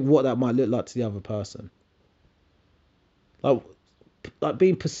think what that might look like to the other person. Like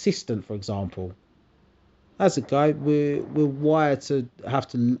being persistent, for example. As a guy, we're wired to have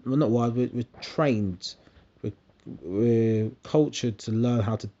to. Well, not wired. We're trained. We're cultured to learn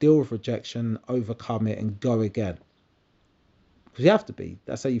how to deal with rejection, overcome it, and go again. Because you have to be.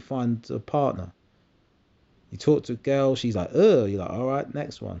 That's how you find a partner. You talk to a girl, she's like, ugh. You're like, all right,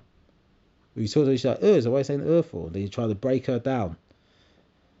 next one. You talk to her, she's like, ugh. So why are you saying ugh for? Then you try to break her down.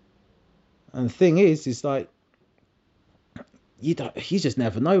 And the thing is, it's like, you just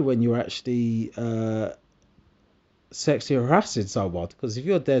never know when you're actually sexually harassing someone, because if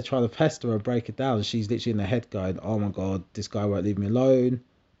you're there trying to pester her and break it down, and she's literally in her head going, oh my God, this guy won't leave me alone,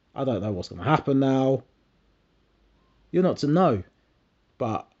 I don't know what's going to happen now, you're not to know.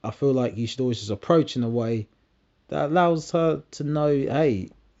 but I feel like you should always just approach in a way that allows her to know, hey,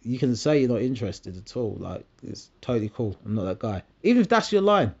 you can say you're not interested at all. Like, it's totally cool. I'm not that guy. Even if that's your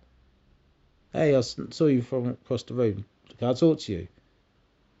line. Hey, I saw you from across the room. Can I talk to you?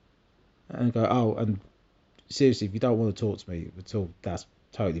 And go, oh, and seriously, if you don't want to talk to me at all, that's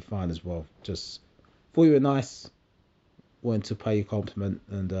totally fine as well. Just thought you were nice, wanted to pay you a compliment,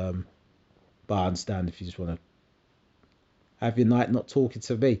 and but I understand if you just want to have your night not talking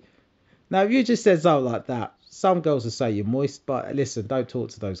to me. Now, if you just said something like that, some girls will say you're moist, but listen, don't talk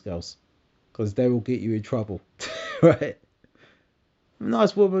to those girls because they will get you in trouble, right? A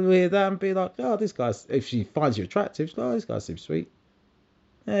nice woman will hear that and be like, oh, this guy's, if she finds you attractive, she's like, oh, this guy seems sweet.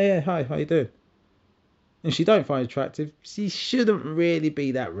 Yeah, hi, how you doing? If she don't find you attractive, she shouldn't really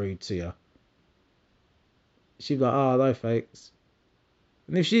be that rude to you. She'd be like, oh, no thanks.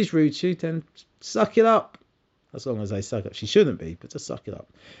 And if she's rude to you, then suck it up. As long as they suck up. She shouldn't be, but just suck it up.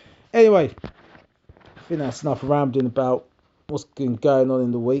 Anyway, I think that's enough rambling about what's been going on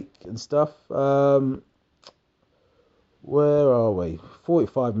in the week and stuff. Where are we?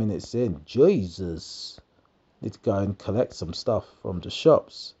 45 minutes in. Jesus. Need to go and collect some stuff from the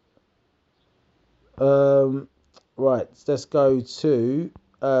shops. Right, let's go to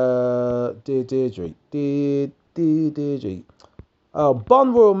Dear Deirdre. Dear Deirdre. Oh,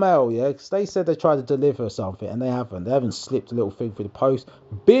 Bun Royal Mail, yeah, because they said they tried to deliver something and they haven't. They haven't slipped a little thing through the post.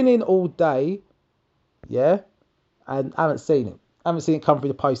 Been in all day, yeah, and haven't seen it. Haven't seen it come through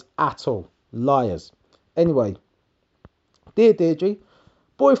the post at all. Liars. Anyway, Dear Deirdre,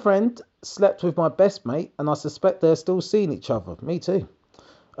 boyfriend slept with my best mate and I suspect they're still seeing each other. Me too.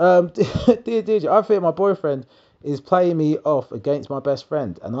 Dear Deirdre, I think my boyfriend is playing me off against my best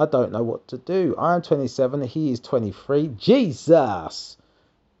friend and I don't know what to do. I am 27, he is 23. Jesus!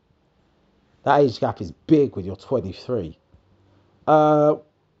 That age gap is big when you're 23.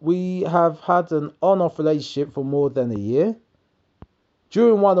 We have had an on-off relationship for more than a year.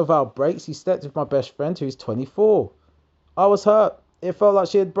 During one of our breaks, he slept with my best friend who is 24. I was hurt. It felt like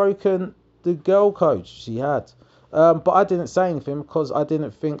she had broken the girl code she had. But I didn't say anything because I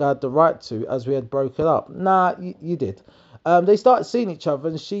didn't think I had the right to, as we had broken up. Nah, you did. They started seeing each other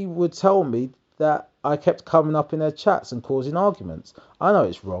and she would tell me that I kept coming up in their chats and causing arguments. I know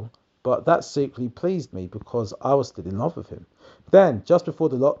it's wrong, but that secretly pleased me because I was still in love with him. Then, just before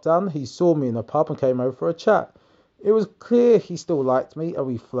the lockdown, he saw me in a pub and came over for a chat. It was clear he still liked me and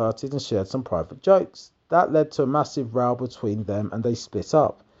we flirted and shared some private jokes. That led to a massive row between them and they split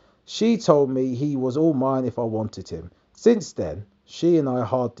up. She told me he was all mine if I wanted him. Since then, she and I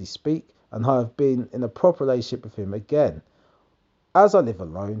hardly speak and I have been in a proper relationship with him again. As I live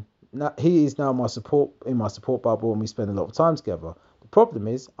alone, he is now my support bubble and we spend a lot of time together. The problem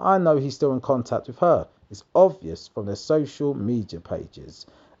is, I know he's still in contact with her. It's obvious from their social media pages,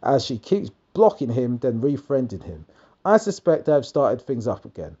 as she keeps blocking him, then refriending him. I suspect they have started things up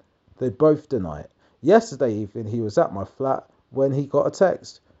again. They both deny it. Yesterday evening, he was at my flat when he got a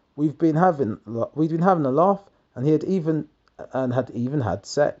text. We've been having a laugh, and he had even had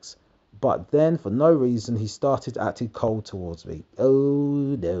sex. But then, for no reason, he started acting cold towards me.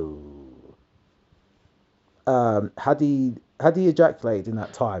 Oh no! Had he ejaculated in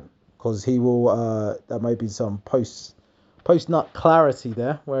that time? Because he will. There may be some post nut clarity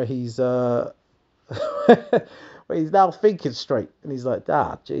there, where he's where he's now thinking straight, and he's like,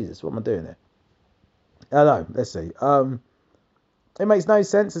 Jesus, what am I doing here? I know. Let's see. It makes no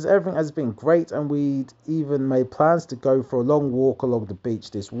sense as everything has been great and we'd even made plans to go for a long walk along the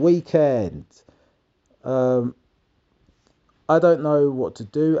beach this weekend. I don't know what to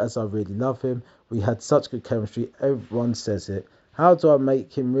do as I really love him. We had such good chemistry. Everyone says it. How do I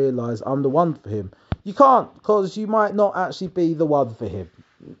make him realise I'm the one for him? You can't, because you might not actually be the one for him.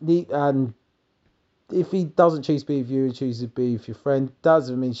 And if he doesn't choose to be with you and chooses to be with your friend,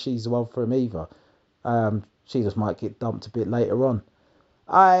 doesn't mean she's the one for him either. She just might get dumped a bit later on.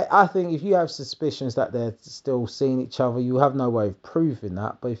 I think if you have suspicions that they're still seeing each other, you have no way of proving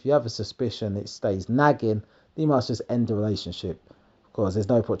that. But if you have a suspicion it stays nagging, then you must just end the relationship. Because there's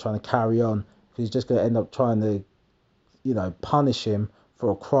no point trying to carry on. Because you're just going to end up trying to, punish him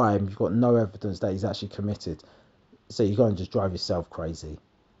for a crime you've got no evidence that he's actually committed. So you're going to just drive yourself crazy.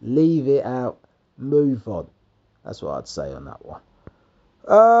 Leave it out. Move on. That's what I'd say on that one.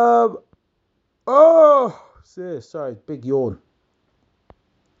 Sorry, big yawn.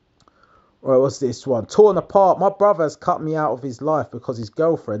 Alright, what's this one? Torn apart. My brother has cut me out of his life because his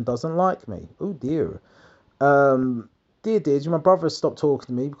girlfriend doesn't like me. Oh dear. Dear Deirdre, my brother has stopped talking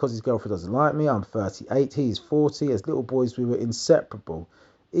to me because his girlfriend doesn't like me. I'm 38, he is 40. As little boys, we were inseparable.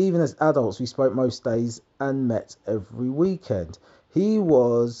 Even as adults, we spoke most days and met every weekend. He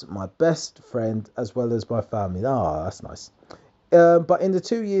was my best friend as well as my family. Ah, that's nice. But in the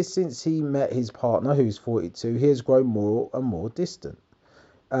 2 years since he met his partner, who's 42, he has grown more and more distant.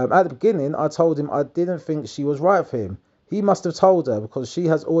 At the beginning, I told him I didn't think she was right for him. He must have told her because she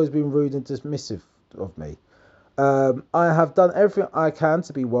has always been rude and dismissive of me. I have done everything I can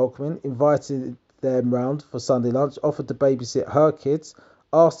to be welcoming, invited them round for Sunday lunch, offered to babysit her kids,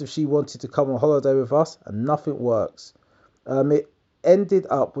 asked if she wanted to come on holiday with us, and nothing works. It ended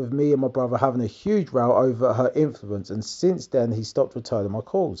up with me and my brother having a huge row over her influence, and since then he stopped returning my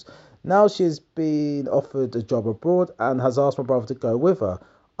calls. Now she has been offered a job abroad and has asked my brother to go with her.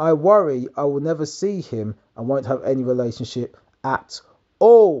 I worry I will never see him and won't have any relationship at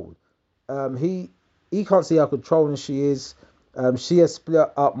all. He can't see how controlling she is. She has split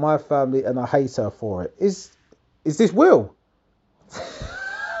up my family and I hate her for it. Is this Will?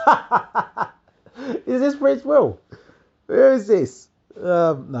 Is this Prince Will? Who is this?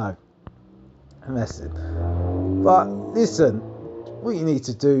 No, I'm messing. But listen, what you need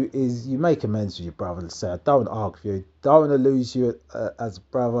to do is you make amends with your brother and say, I don't argue with you, don't want to lose you as a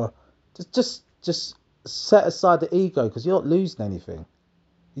brother. Just set aside the ego because you're not losing anything.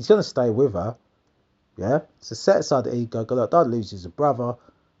 He's gonna stay with her, yeah. So set aside the ego. Go, look, don't lose you as a brother.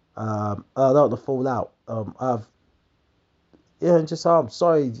 I don't want to fall out. And just I'm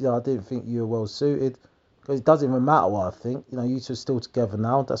sorry. I didn't think you were well suited. Because it doesn't even matter what I think. You two are still together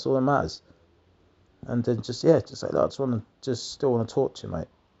now. That's all that matters. And then just say, look, still want to talk to you, mate.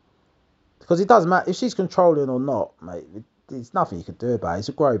 Because it doesn't matter if she's controlling or not, mate. There's nothing you can do about it. He's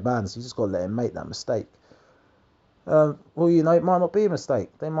a grown man, so you just got to let him make that mistake. Well, it might not be a mistake.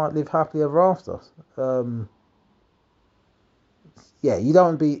 They might live happily ever after. Yeah, you don't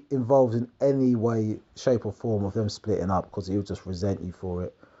want to be involved in any way, shape, or form of them splitting up because he'll just resent you for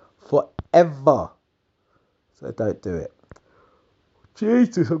it forever. So don't do it.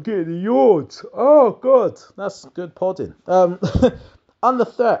 Jesus, I'm getting the yawns. Oh, God. That's good podding. Under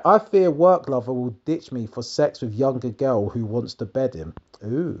threat, I fear work lover will ditch me for sex with younger girl who wants to bed him.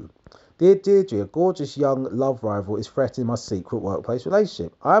 Ooh. Dear Deirdre, a gorgeous young love rival is threatening my secret workplace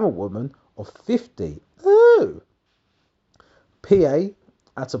relationship. I am a woman of 50. Ooh. PA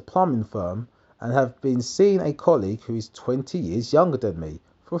at a plumbing firm and have been seeing a colleague who is 20 years younger than me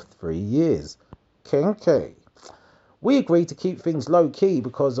for 3 years. Kinky. We agreed to keep things low-key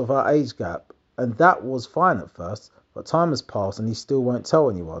because of our age gap, and that was fine at first, but time has passed and he still won't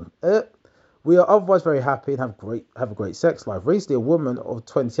tell anyone. We are otherwise very happy and have a great sex life. Recently, a woman of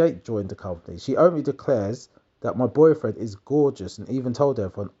 28 joined the company. She openly declares that my boyfriend is gorgeous and even told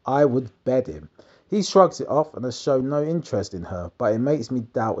everyone I would bed him. He shrugs it off and has shown no interest in her, but it makes me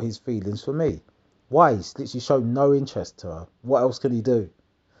doubt his feelings for me. Why? He's literally shown no interest to her. What else can he do?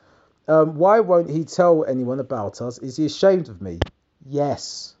 Why won't he tell anyone about us? Is he ashamed of me?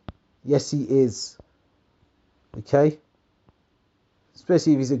 Yes. Yes, he is. Okay?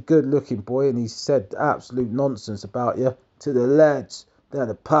 Especially if he's a good-looking boy and he's said absolute nonsense about you to the lads down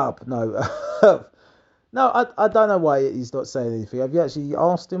the pub. No. No, I don't know why he's not saying anything. Have you actually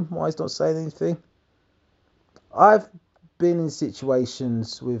asked him why he's not saying anything? I've been in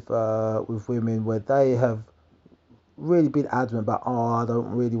situations with women where they have really been adamant about,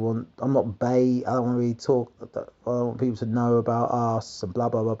 I'm not bae, I don't want to really talk, I don't want people to know about us and blah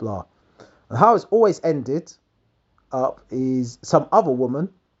blah blah blah. And how it's always ended up is some other woman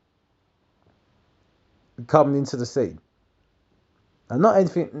coming into the scene. And not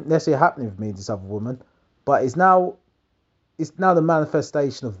anything necessarily happening with me and this other woman, but it's now the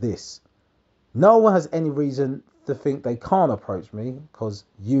manifestation of this. No one has any reason to think they can't approach me because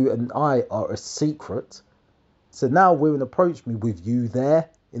you and I are a secret. So now women approach me with you there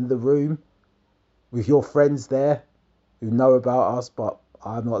in the room, with your friends there who know about us, but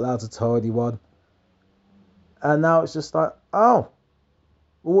I'm not allowed to tell anyone. And now it's just like, oh,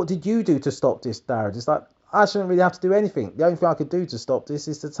 well, what did you do to stop this, Darren? It's like, I shouldn't really have to do anything. The only thing I could do to stop this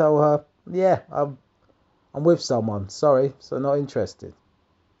is to tell her, yeah, I'm with someone. Sorry, so not interested.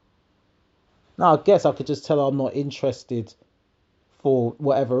 Now, I guess I could just tell her I'm not interested for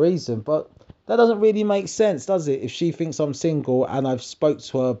whatever reason, but that doesn't really make sense, does it? If she thinks I'm single and I've spoke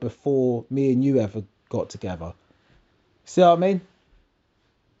to her before me and you ever got together. See what I mean?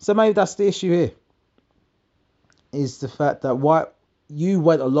 So maybe that's the issue here. Is the fact that why you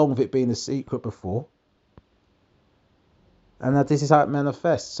went along with it being a secret before. And that this is how it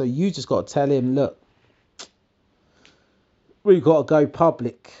manifests. So you just got to tell him, look, we've got to go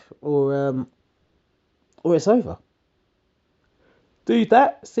public or it's over. Do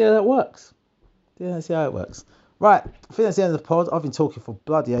that, see how that works. Yeah, see how it works. Right, I think that's the end of the pod. I've been talking for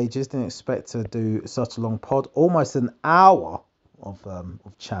bloody ages. Didn't expect to do such a long pod. Almost an hour. of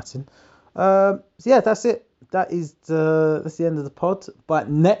chatting. So yeah, that's it. That's the end of the pod. But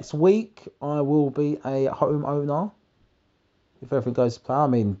next week I will be a homeowner if everything goes to plan. I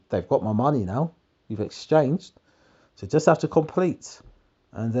mean, they've got my money now. We've exchanged, so just have to complete,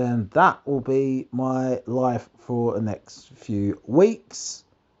 and then that will be my life for the next few weeks.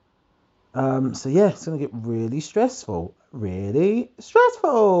 So yeah, it's gonna get really stressful. Really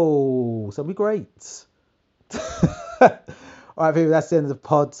stressful. It's gonna be great. All right, people, that's the end of the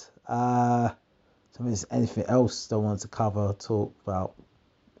pod. So if there's anything else I wanted to cover, talk about,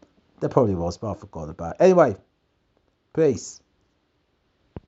 there probably was, but I forgot about it. Anyway, peace.